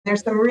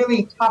There's some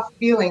really tough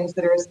feelings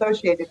that are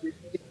associated with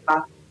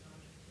stigma,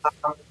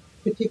 um,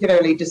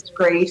 particularly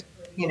disgrace,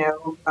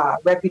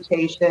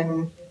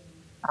 reputation,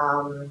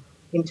 um,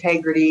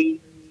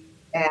 integrity,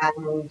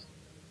 and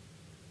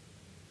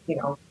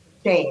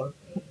shame,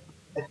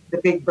 the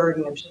big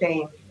burden of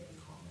shame.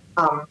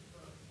 Um,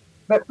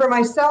 but for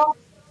myself,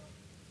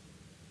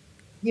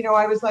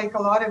 I was like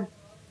a lot of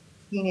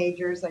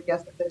teenagers, I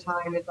guess, at the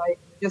time, is I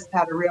just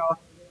had a real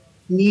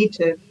need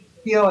to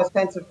feel a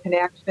sense of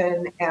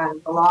connection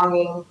and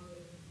belonging.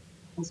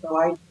 And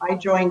so I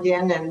joined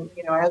in, and,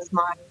 as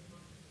my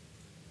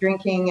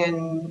drinking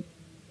and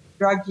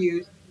drug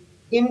use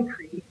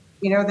increased,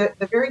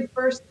 the very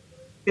first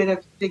bit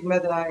of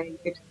stigma that I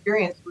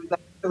experienced was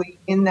actually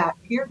in that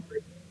peer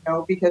group,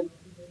 because,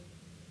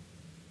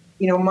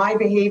 my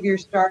behavior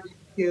started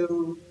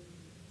to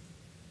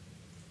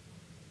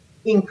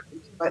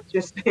increase, let's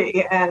just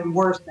say, and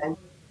worsen.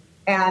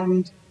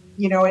 And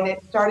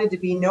it started to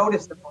be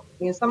noticeable.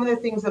 Some of the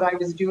things that I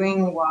was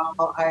doing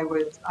while I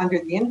was under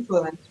the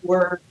influence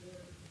were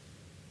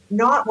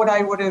not what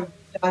I would have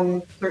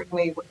done,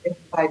 certainly, if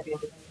I'd been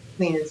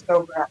clean and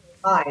sober at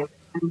the time.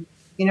 And,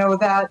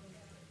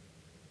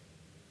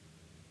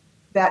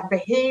 that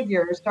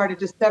behavior started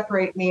to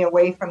separate me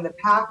away from the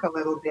pack a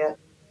little bit.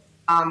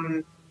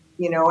 Um,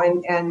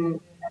 and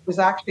it was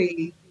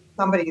actually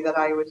somebody that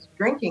I was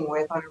drinking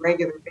with on a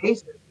regular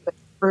basis that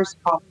first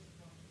called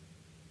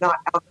not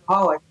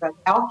alcoholic, but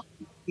alky.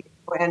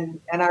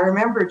 And I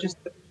remember just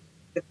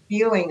the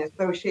feeling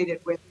associated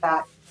with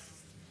that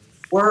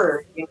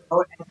word, and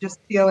just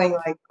feeling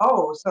like,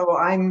 oh, so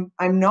I'm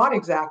not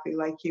exactly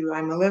like you.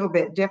 I'm a little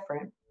bit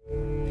different.